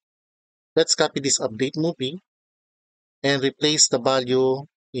more. Let's copy this update movie and replace the value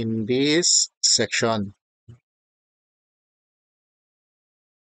in this section.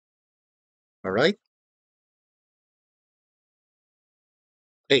 All right.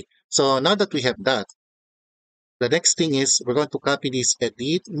 Okay, so now that we have that, the next thing is we're going to copy this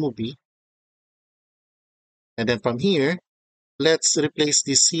edit movie. And then from here, let's replace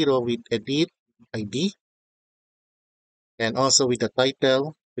this 0 with edit ID and also with the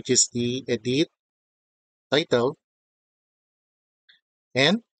title, which is the edit title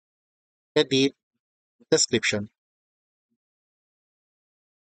and edit description.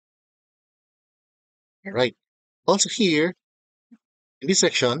 All right. Also here, in this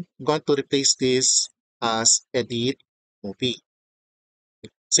section, I'm going to replace this as edit movie.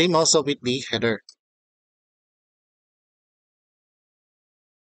 Same also with the header.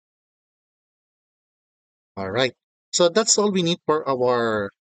 All right. So that's all we need for our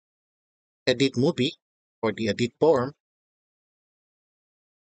edit movie or the edit form.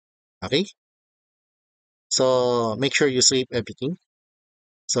 Okay. So make sure you save everything.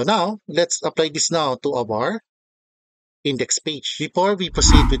 So now let's apply this now to our index page. Before we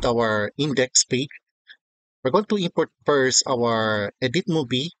proceed with our index page, we're going to import first our edit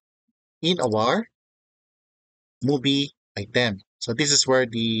movie in our movie item. So this is where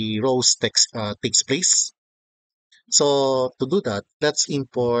the rows text takes place. So to do that, let's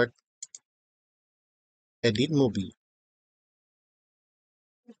import edit movie.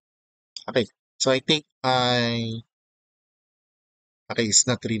 Okay. So I think okay, it's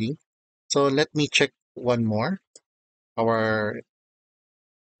not reading. So let me check one more. Our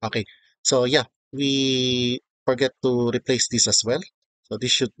okay. So yeah, we forget to replace this as well. So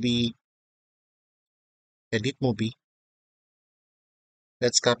this should be edit movie.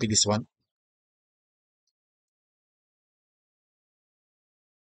 Let's copy this one.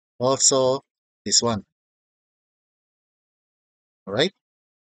 Also this one. All right.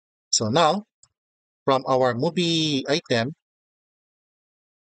 So now from our movie item,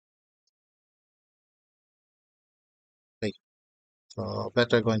 okay. So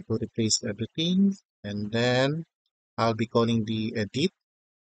better going to replace everything, and then I'll be calling the edit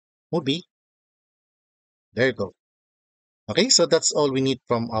movie. There you go. Okay, so that's all we need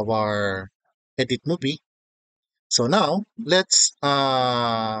from our edit movie. So now let's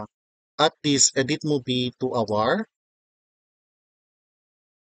add this edit movie to our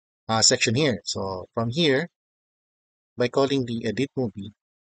section here. So from here, by calling the edit movie.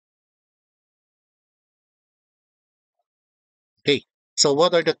 Okay, so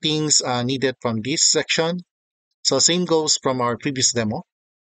what are the things needed from this section? So same goes from our previous demo.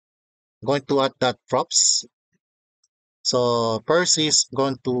 I'm going to add that props. So first is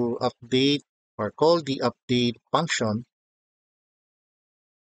going to update or call the update function.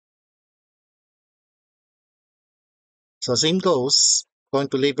 So same goes, going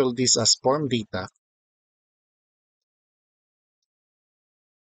to label this as form data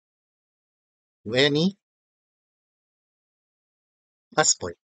to any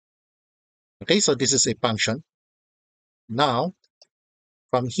passport. Okay, so this is a function. Now,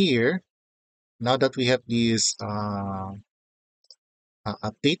 from here, now that we have this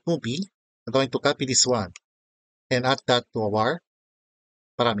update movie, I'm going to copy this one and add that to our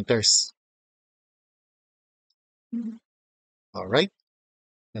parameters. All right.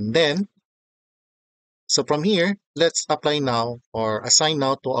 And then, so from here, let's apply now or assign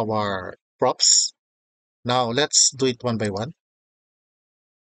now to our props. Now, let's do it one by one.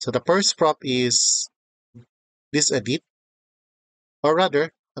 So the first prop is this edit, or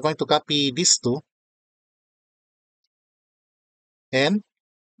rather, I'm going to copy these two and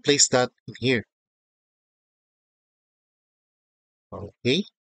place that in here. Okay.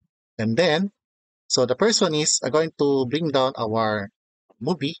 And then, so the first one is going to bring down our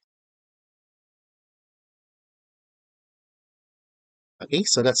movie. Okay,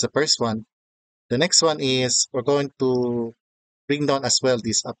 so that's the first one. The next one is we're going to bring down as well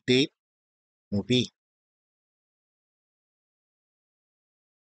this update movie.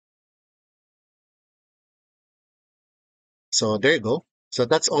 So there you go. So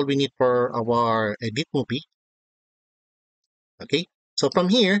that's all we need for our edit movie. Okay. So from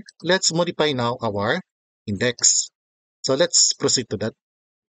here, let's modify now our index. So let's proceed to that.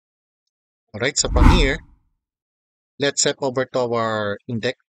 All right. So from here, let's step over to our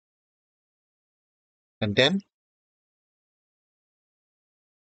index and then,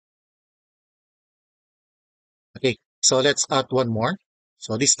 okay. So let's add one more.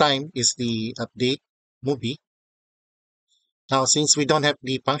 So this time is the update movie. Now, since we don't have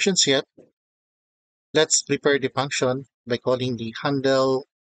the functions yet, let's prepare the function by calling the handle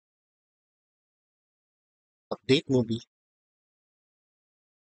update movie.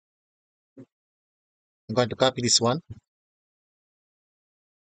 I'm going to copy this one.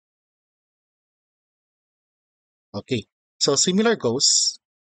 Okay. So similar goes.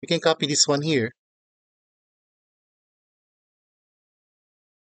 We can copy this one here.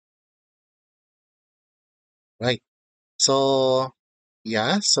 Right. So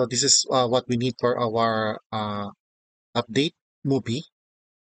yeah, so this is what we need for our update movie.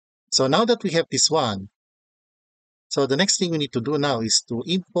 So now that we have this one, so the next thing we need to do now is to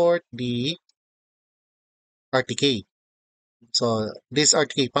import the RTK. So these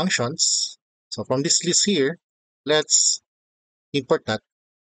RTK functions. So from this list here, let's import that.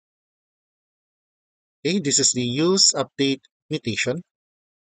 Okay, this is the use update mutation.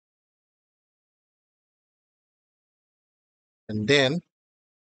 And then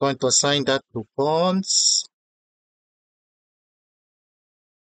going to assign that to fonts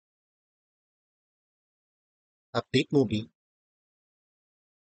update movie.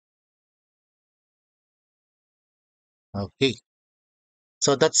 Okay,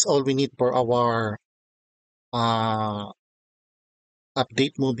 so that's all we need for our uh,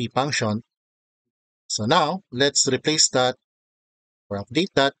 update movie function. So now let's replace that or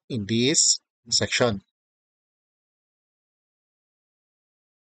update that in this section,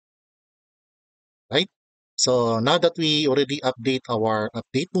 right? So now that we already update our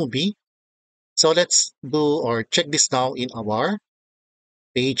update movie, so let's do or check this now in our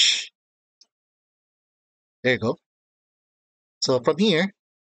page. There you go. So from here,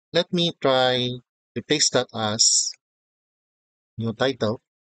 let me try replace that as new title,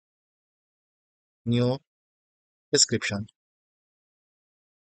 new description.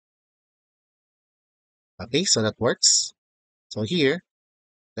 Okay, so that works. So here,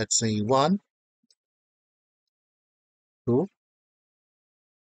 let's say 1, 2.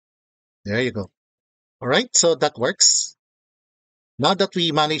 There you go. All right, so that works. Now that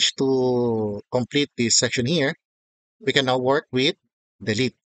we managed to complete this section here, we can now work with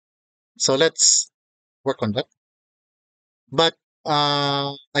delete. So let's work on that. But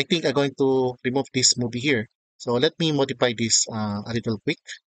I think I'm going to remove this movie here. So let me modify this a little quick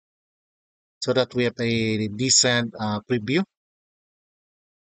so that we have a decent preview.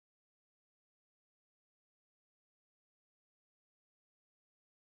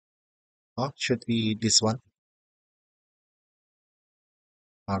 Should be this one.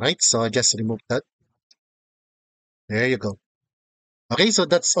 All right, so I just removed that. There you go. Okay, so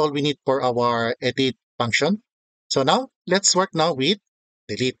that's all we need for our edit function. So now let's work now with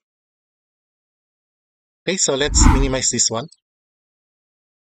delete. Okay, so let's minimize this one.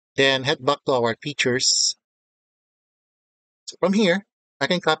 Then head back to our features. So from here, I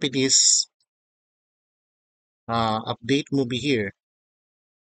can copy this update movie here.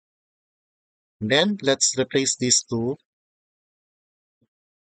 And then let's replace this to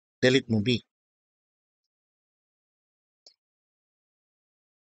delete movie.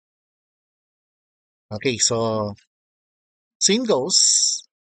 Okay, so same goes.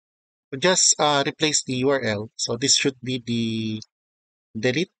 We just replace the URL. So this should be the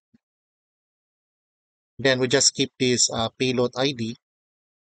delete. Then we just keep this payload ID.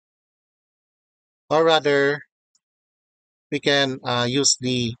 Or rather, we can use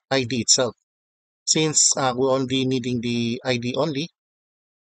the ID itself. Since we're only needing the ID only.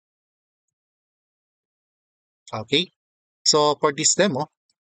 Okay, so for this demo,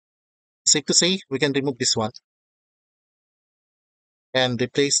 safe to say we can remove this one and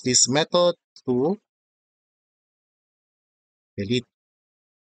replace this method to delete.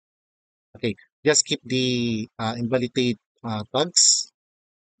 Okay, just keep the invalidate tags.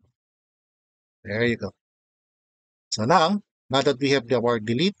 There you go. So now Now that we have our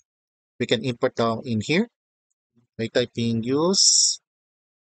delete, we can import down in here by typing use.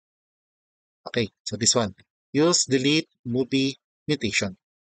 Okay, so this one. Use delete movie mutation.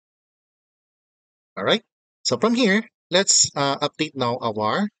 All right. So from here, let's update now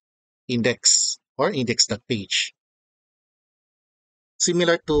our index or index.page.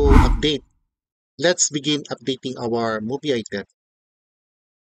 Similar to update, let's begin updating our movie item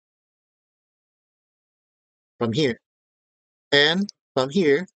from here. And from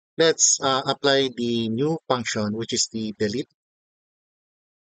here, let's apply the new function, which is the delete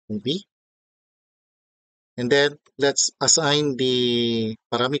movie. And then let's assign the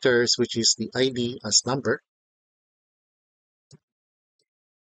parameters, which is the ID as number.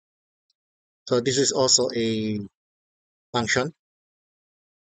 So this is also a function.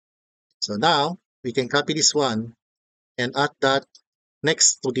 So now we can copy this one and add that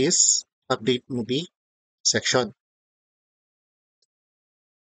next to this update movie section.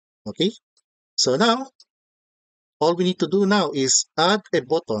 Okay. So now all we need to do now is add a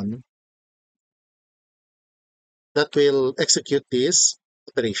button that will execute this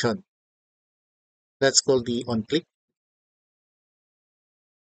operation. Let's call the on click.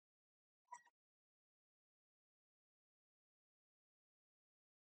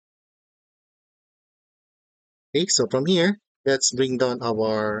 Okay, so from here, let's bring down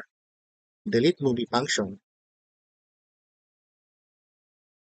our delete movie function.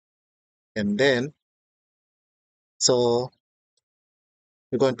 And then, so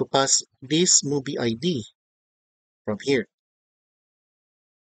we're going to pass this movie ID from here,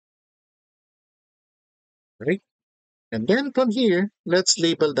 right? And then from here, let's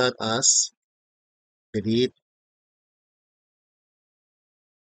label that as delete.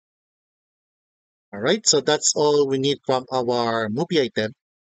 All right, so that's all we need from our movie item.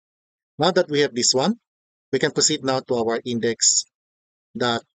 Now that we have this one, we can proceed now to our index.tsx,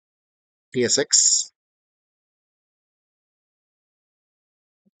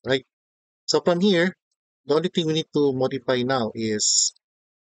 right? So from here, the only thing we need to modify now is,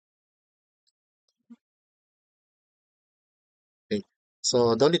 okay,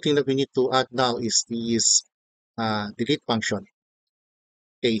 so the only thing that we need to add now is this delete function.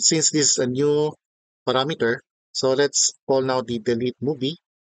 Okay, since this is a new parameter, so let's call now the delete movie.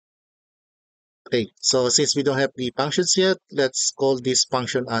 Okay, so since we don't have the functions yet, let's call this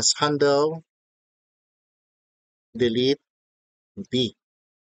function as handle delete movie.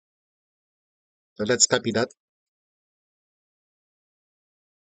 So let's copy that.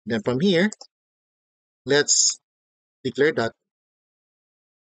 Then from here, let's declare that.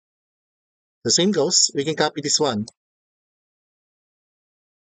 The same goes, we can copy this one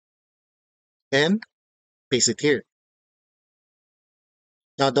and paste it here.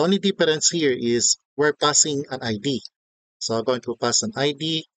 Now the only difference here is we're passing an ID. So I'm going to pass an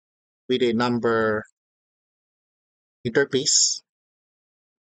ID with a number interface.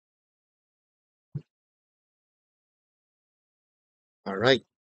 All right.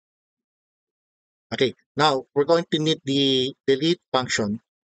 Okay, now we're going to need the delete function.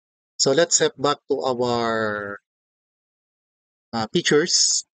 So let's head back to our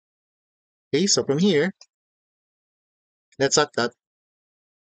features. Okay, so from here, let's add that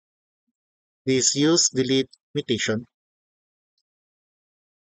this use delete mutation.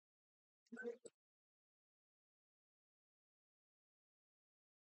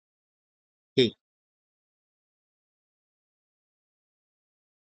 Okay,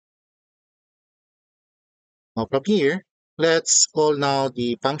 now from here, let's call now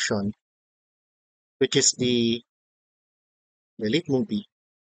the function, which is the delete movie.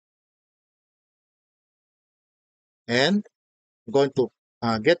 And I'm going to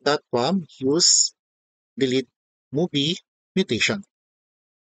get that from use delete movie mutation.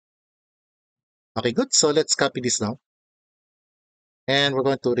 Okay, good. So let's copy this now. And we're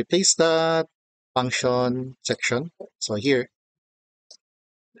going to replace that function section. So here,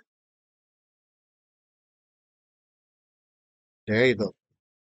 there you go.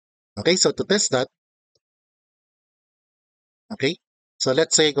 Okay, so to test that, okay, so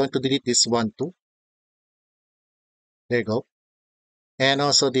let's say going to delete this one too. There you go. And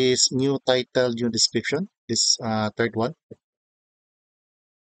also this new title, new description, this third one.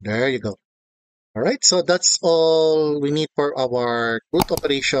 There you go. All right, so that's all we need for our root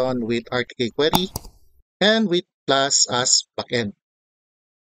operation with RTK query and with Flask as backend.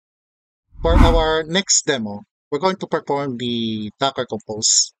 For our next demo, we're going to perform the Docker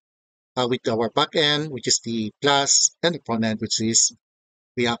Compose with our backend, which is the Flask, and the front end, which is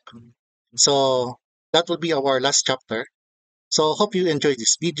React. So that will be our last chapter. So hope you enjoyed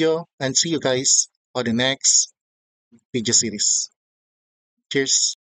this video and see you guys on the next video series. Cheers.